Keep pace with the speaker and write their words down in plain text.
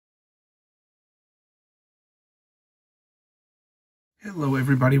Hello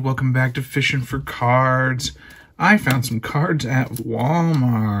everybody, welcome back to Fishin' for Cards. I found some cards at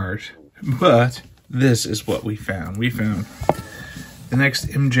Walmart, but this is what we found. We found the next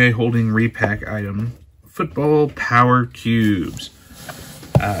MJ Holding repack item, Football Power Cubes.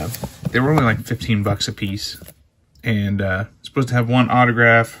 They were only like 15 bucks a piece, and supposed to have one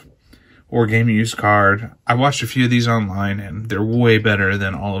autograph or game used card. I watched a few of these online, and they're way better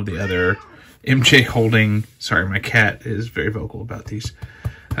than all of the other MJ Holding, sorry, my cat is very vocal about these.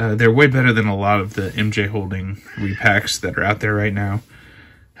 They're way better than a lot of the MJ Holding repacks that are out there right now.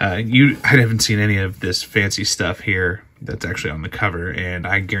 I haven't seen any of this fancy stuff here that's actually on the cover, and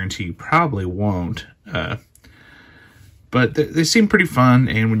I guarantee you probably won't. But they seem pretty fun,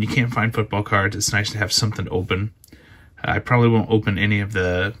 and when you can't find football cards, it's nice to have something open. I probably won't open any of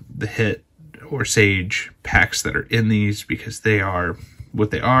the Hit or Sage packs that are in these because they are what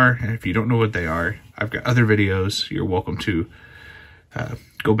they are, and if you don't know what they are, I've got other videos. You're welcome to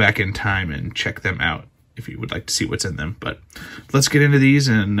go back in time and check them out if you would like to see what's in them. But let's get into these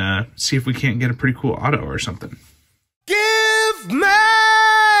and see if we can't get a pretty cool auto or something. Give me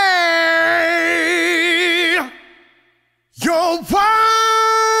your wild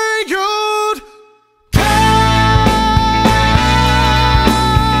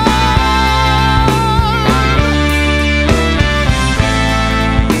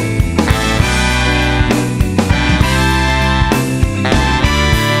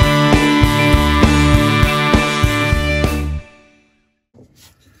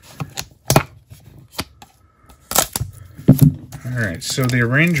Alright, so the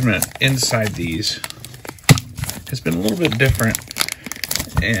arrangement inside these has been a little bit different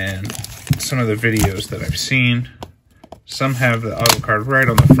in some of the videos that I've seen. Some have the auto card right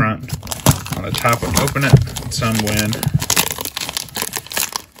on the front, on the top when you open it. Some when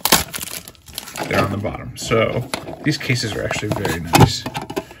they're on the bottom. So these cases are actually very nice.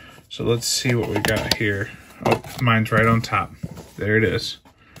 So let's see what we got here. Oh, mine's right on top. There it is.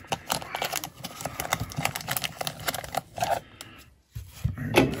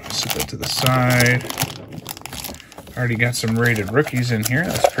 Set that to the side. Already got some rated rookies in here.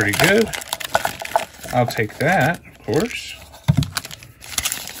 That's pretty good. I'll take that, of course.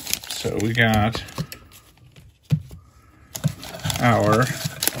 So we got our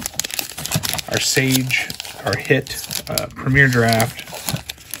Sage, our Hit, Premier Draft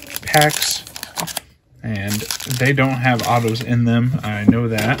packs, and they don't have autos in them. I know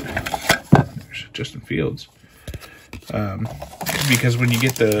that. There's Justin Fields. Because when you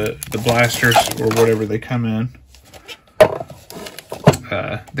get the blasters or whatever they come in,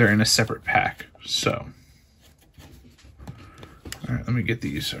 they're in a separate pack. So, all right, let me get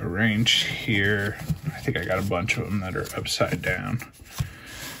these arranged here. I think I got a bunch of them that are upside down,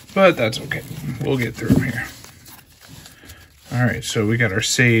 but that's okay. We'll get through them here. All right, so we got our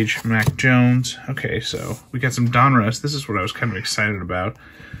Sage, Mac Jones. Okay, so we got some Donruss. This is what I was kind of excited about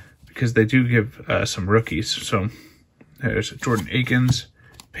because they do give some rookies. So there's Jordan Akins,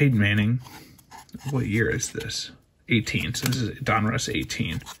 Peyton Manning. What year is this? 18. So this is Donruss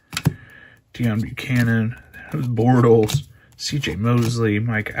 18. Deion Buchanan, Bortles, C.J. Mosley,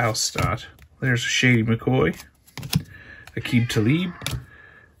 Mike Alstott. There's Shady McCoy, Aqib Talib,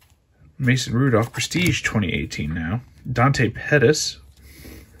 Mason Rudolph, Prestige 2018 now. Dante Pettis,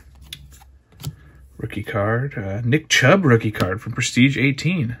 rookie card. Nick Chubb, rookie card from Prestige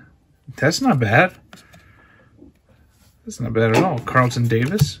 18. That's not bad. That's not bad at all. Carlton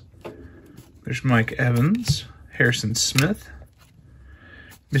Davis. There's Mike Evans. Harrison Smith.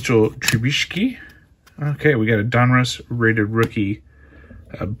 Mitchell Trubisky. Okay, we got a Donruss rated rookie,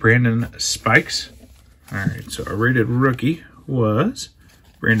 Brandon Spikes. All right, so our rated rookie was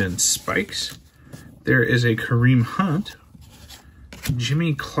Brandon Spikes. There is a Kareem Hunt.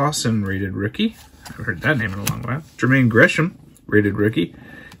 Jimmy Clausen rated rookie. I haven't heard that name in a long while. Jermaine Gresham rated rookie.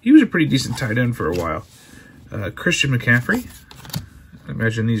 He was a pretty decent tight end for a while. Christian McCaffrey. I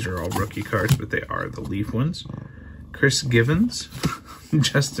imagine these are all rookie cards, but they are the Leaf ones. Chris Givens.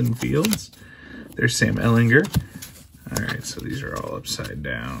 Justin Fields. There's Sam Ellinger. All right, so these are all upside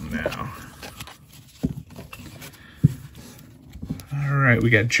down now. All right, we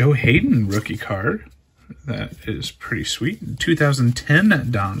got Joe Hayden rookie card. That is pretty sweet.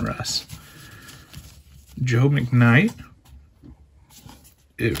 2010 Donruss. Joe McKnight.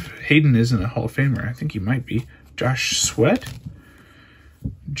 If Hayden isn't a Hall of Famer, I think he might be. Josh Sweat.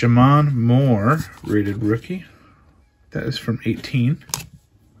 Jamon Moore, rated rookie. That is from 18.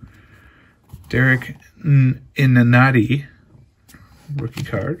 Derek Inanati, rookie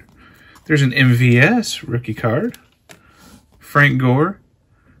card. There's an MVS rookie card. Frank Gore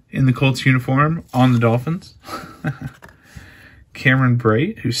in the Colts uniform on the Dolphins. Cameron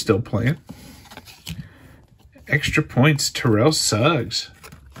Brate, who's still playing. Extra points, Terrell Suggs.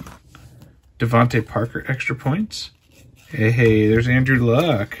 Devontae Parker, extra points. Hey, there's Andrew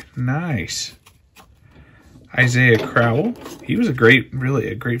Luck. Nice. Isaiah Crowell. He was really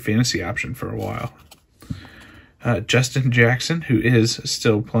a great fantasy option for a while. Justin Jackson, who is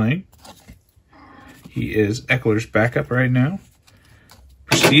still playing. He is Eckler's backup right now.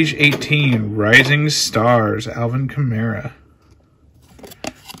 Prestige 18, Rising Stars, Alvin Kamara.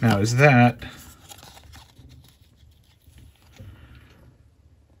 Now, is that...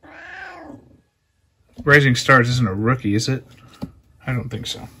 Rising Stars isn't a rookie, is it? I don't think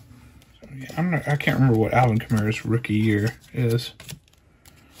so. Yeah, I can't remember what Alvin Kamara's rookie year is.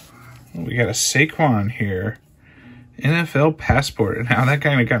 Well, we got a Saquon here. NFL Passport. And now that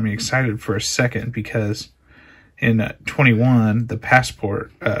kind of got me excited for a second because in 21, the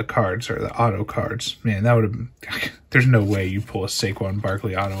Passport cards, or the auto cards, man, that would have... There's no way you pull a Saquon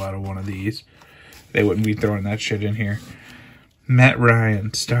Barkley auto out of one of these. They wouldn't be throwing that shit in here. Matt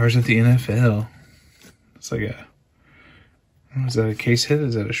Ryan, Stars of the NFL. It's like a... Is that a case hit?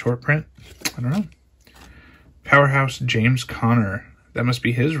 Is that a short print? I don't know. Powerhouse James Conner. That must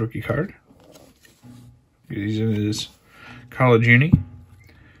be his rookie card. He's in his college uni.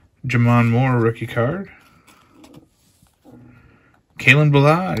 Jamon Moore rookie card. Kalen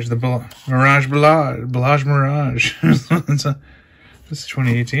Ballage, the Mirage Mirage. This is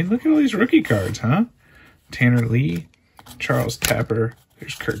 2018. Look at all these rookie cards, huh? Tanner Lee, Charles Tapper.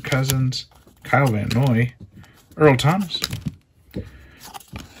 There's Kirk Cousins, Kyle Van Noy, Earl Thomas.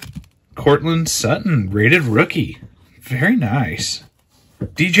 Cortland Sutton, rated rookie. Very nice.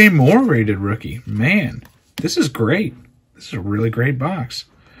 DJ Moore, rated rookie. Man, this is great. This is a really great box.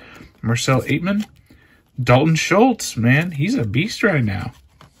 Marcel Aitman. Dalton Schultz, man. He's a beast right now.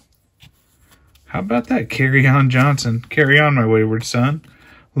 How about that? Carry on Johnson. Carry on, my wayward son.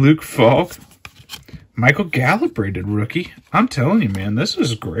 Luke Falk. Michael Gallup, rated rookie. I'm telling you, man, this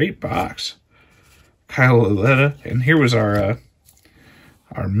is a great box. Kyle Aletta. And here was our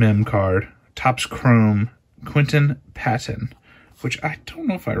mem card. Topps Chrome. Quentin Patton. Which I don't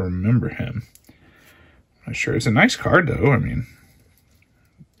know if I remember him. I'm not sure. It's a nice card, though. I mean,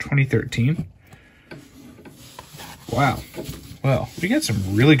 2013. Wow. Well, we got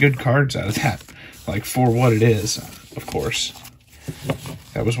some really good cards out of that. Like, for what it is, of course.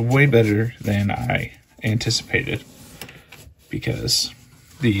 That was way better than I anticipated. Because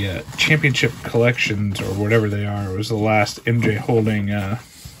the championship collections, or whatever they are, was the last MJ Holding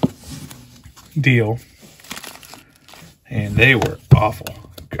deal. And they were awful.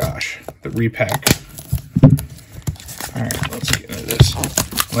 Gosh, the repack. Alright, let's get into this.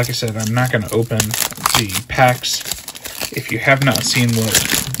 Like I said, I'm not going to open the packs. If you have not seen what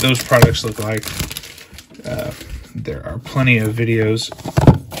those products look like, there are plenty of videos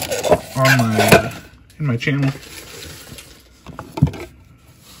on in my channel.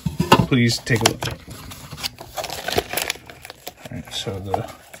 Please take a look. Alright, so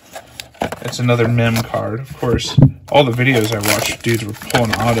it's another mem card. Of course, all the videos I watched, dudes were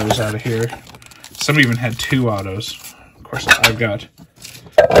pulling autos out of here. Some even had 2 autos. Of course, I've got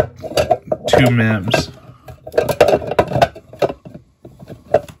 2 mems.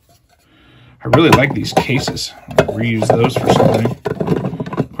 I really like these cases. I'll reuse those for something.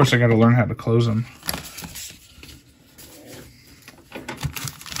 Of course, I got to learn how to close them.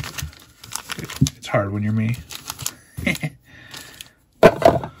 It's hard when you're me.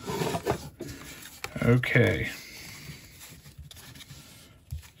 Okay.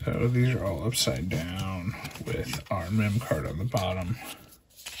 So these are all upside down with our mem card on the bottom.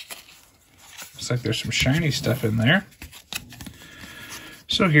 Looks like there's some shiny stuff in there.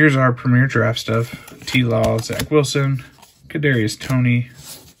 So here's our Premier Draft stuff. T-Law, Zach Wilson, Kadarius Toney.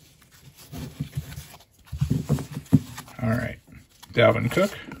 Alright. Dalvin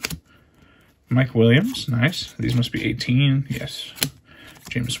Cook. Mike Williams. Nice. These must be 18. Yes.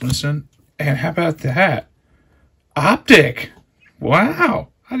 James Winston. And how about that? Optic. Wow.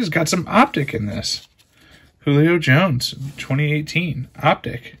 I just got some Optic in this. Julio Jones, 2018.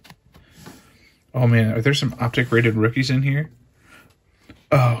 Optic. Oh, man. Are there some Optic rated rookies in here?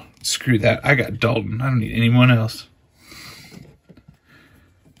 Oh, screw that. I got Dalton. I don't need anyone else.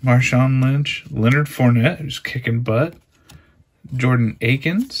 Marshawn Lynch. Leonard Fournette, who's kicking butt. Jordan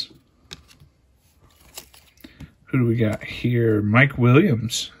Akins. Who do we got here? Mike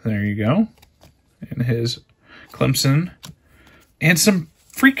Williams. There you go. And his Clemson. And some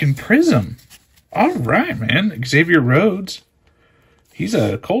freaking Prizm. All right, man. Xavier Rhodes. He's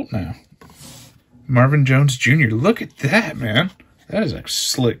a Colt now. Marvin Jones Jr. Look at that, man. That is a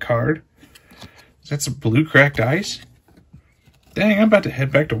slick card. Is that some blue cracked ice? Dang, I'm about to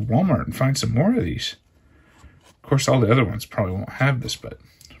head back to Walmart and find some more of these. Of course, all the other ones probably won't have this, but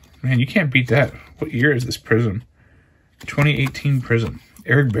man, you can't beat that. What year is this Prizm? 2018 Prizm.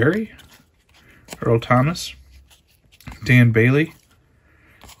 Eric Berry, Earl Thomas, Dan Bailey,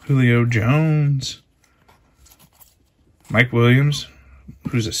 Julio Jones, Mike Williams,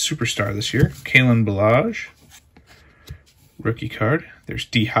 who's a superstar this year, Kalen Ballage, rookie card. There's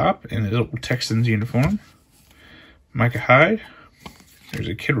D-Hop in his old Texans uniform, Micah Hyde. There's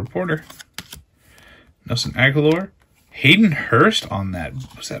a kid reporter, Nelson Aguilar, Hayden Hurst on that.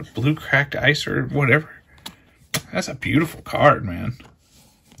 Was that blue cracked ice or whatever? That's a beautiful card, man.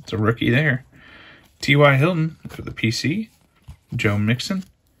 It's a rookie there. T.Y. Hilton for the PC. Joe Mixon.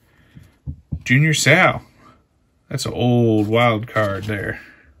 Junior Sal. That's an old wild card there.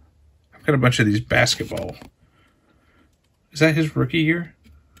 I've got a bunch of these basketball. Is that his rookie year?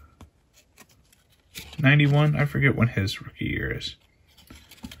 91? I forget when his rookie year is.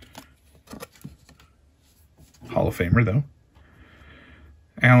 Hall of Famer, though.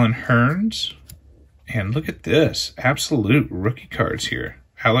 Alan Hearns. And look at this. Absolute rookie cards here.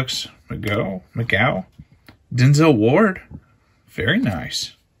 Alex McGow. Denzel Ward. Very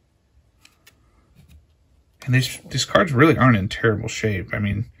nice. And these cards really aren't in terrible shape. I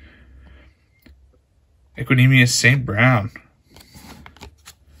mean, Equinemius St. Brown.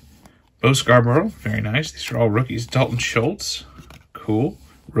 Bo Scarborough. Very nice. These are all rookies. Dalton Schultz. Cool.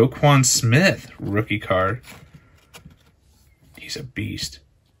 Roquan Smith. Rookie card. He's a beast.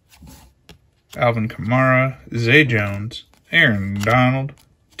 Alvin Kamara, Zay Jones, Aaron Donald,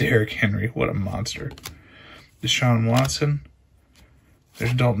 Derrick Henry. What a monster. Deshaun Watson.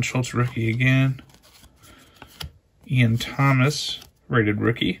 There's Dalton Schultz, rookie again. Ian Thomas, rated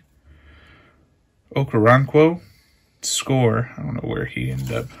rookie. Okoronkwo, score. I don't know where he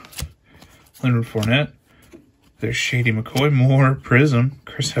ended up. Leonard Fournette. There's Shady McCoy, more Prizm.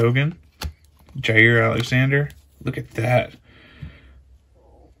 Chris Hogan, Jair Alexander. Look at that.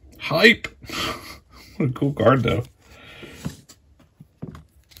 Hype. What a cool card, though.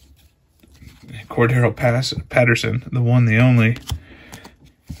 Cordero Patterson, the one, the only.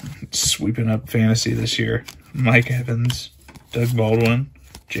 Sweeping up fantasy this year. Mike Evans, Doug Baldwin,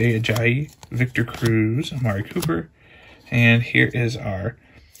 Jay Ajayi, Victor Cruz, Amari Cooper. And here is our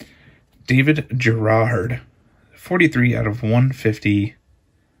David Gerard. 43 out of 150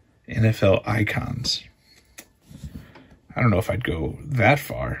 NFL icons. I don't know if I'd go that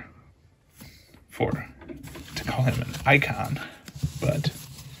far to call him an icon, but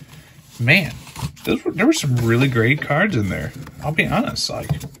man, there were some really great cards in there. I'll be honest,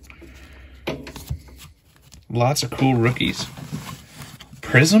 like lots of cool rookies.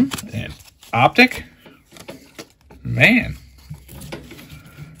 Prizm and Optic, man,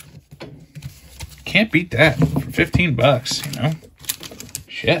 can't beat that for 15 bucks, you know?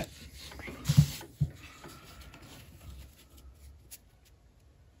 Shit.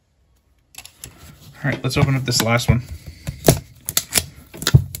 All right, let's open up this last one.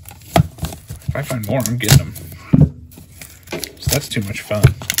 If I find more, I'm getting them. So that's too much fun.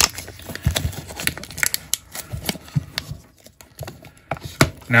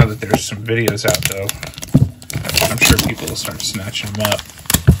 Now that there's some videos out, though, I'm sure people will start snatching them up.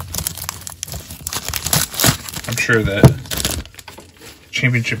 I'm sure that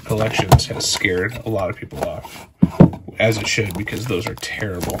Championship Collections has scared a lot of people off, as it should, because those are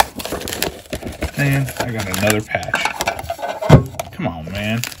terrible. And I got another patch. Come on,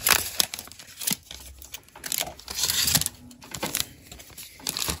 man.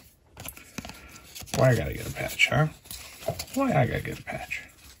 Why I gotta get a patch, huh? Why I gotta get a patch?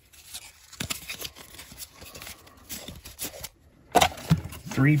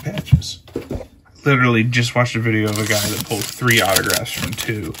 Three patches. Literally just watched a video of a guy that pulled 3 autographs from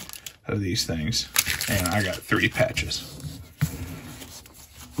 2 of these things. And I got 3 patches.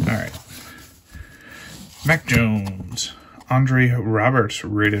 Alright. Mac Jones. Andre Roberts,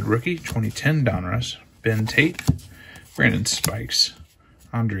 rated rookie. 2010 Donruss. Ben Tate. Brandon Spikes.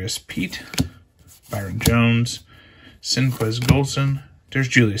 Andreas Pete. Byron Jones. Sinquez Golson. There's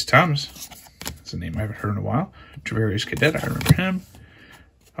Julius Thomas. That's a name I haven't heard in a while. Travarius Cadet, I remember him.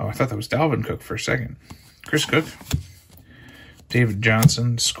 Oh, I thought that was Dalvin Cook for a second. Chris Cook. David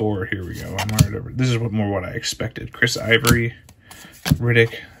Johnson. Score. Here we go. I'm right over. This is what I expected. Chris Ivory.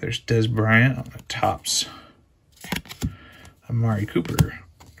 Riddick. There's Des Bryant on the tops. Amari Cooper.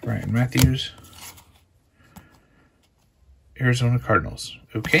 Ryan Matthews. Arizona Cardinals.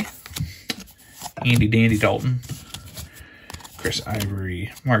 Okay. Andy Dandy Dalton. Chris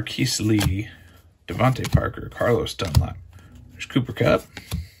Ivory. Marquise Lee. Devontae Parker. Carlos Dunlap. There's Cooper Kupp.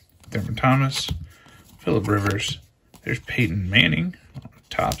 Thurman Thomas. Phillip Rivers. There's Peyton Manning.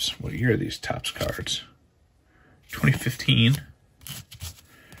 Topps. What year are these Topps cards? 2015.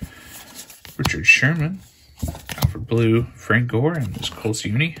 Richard Sherman. Alfred Blue. Frank Gore and this Colts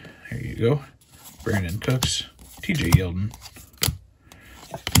uni. There you go. Brandon Cooks. TJ Yeldon.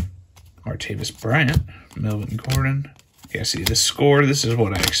 Martavis Bryant. Melvin Gordon. Yeah, see, the score, this is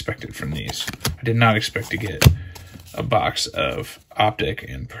what I expected from these. I did not expect to get a box of Optic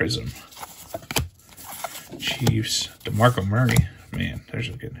and Prizm. Chiefs. DeMarco Murray. Man,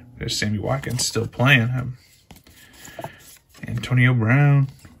 there's Sammy Watkins still playing. Antonio Brown.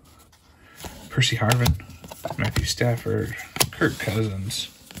 Percy Harvin. Matthew Stafford. Kirk Cousins.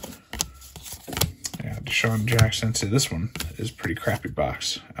 Yeah, Deshaun Jackson. See, this one is a pretty crappy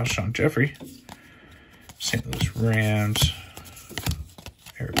box. Alshon Jeffrey. St. Louis Rams.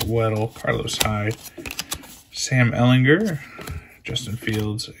 Eric Weddle. Carlos Hyde. Sam Ellinger. Justin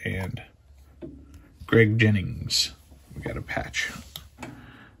Fields. And Greg Jennings. We got a patch.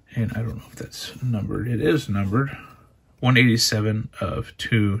 And I don't know if that's numbered. It is numbered. 187 of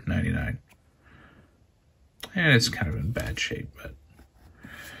 299. And it's kind of in bad shape, but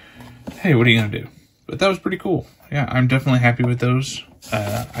hey, what are you going to do? But that was pretty cool. Yeah, I'm definitely happy with those.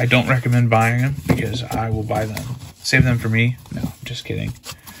 I don't recommend buying them because I will buy them. Save them for me. No, I'm just kidding.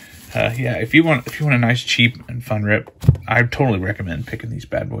 Yeah, if you want a nice, cheap, and fun rip, I totally recommend picking these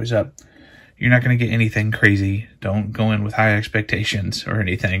bad boys up. You're not going to get anything crazy. Don't go in with high expectations or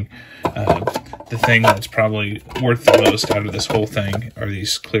anything. The thing that's probably worth the most out of this whole thing are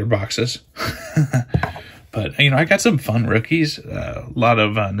these clear boxes. But, you know, I got some fun rookies, a lot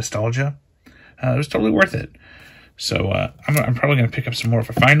of nostalgia. It was totally worth it. So I'm probably going to pick up some more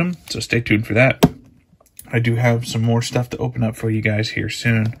if I find them, so stay tuned for that. I do have some more stuff to open up for you guys here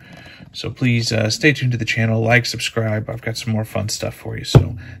soon. So please stay tuned to the channel, like, subscribe. I've got some more fun stuff for you.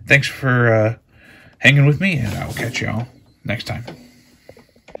 So thanks for hanging with me, and I will catch y'all next time.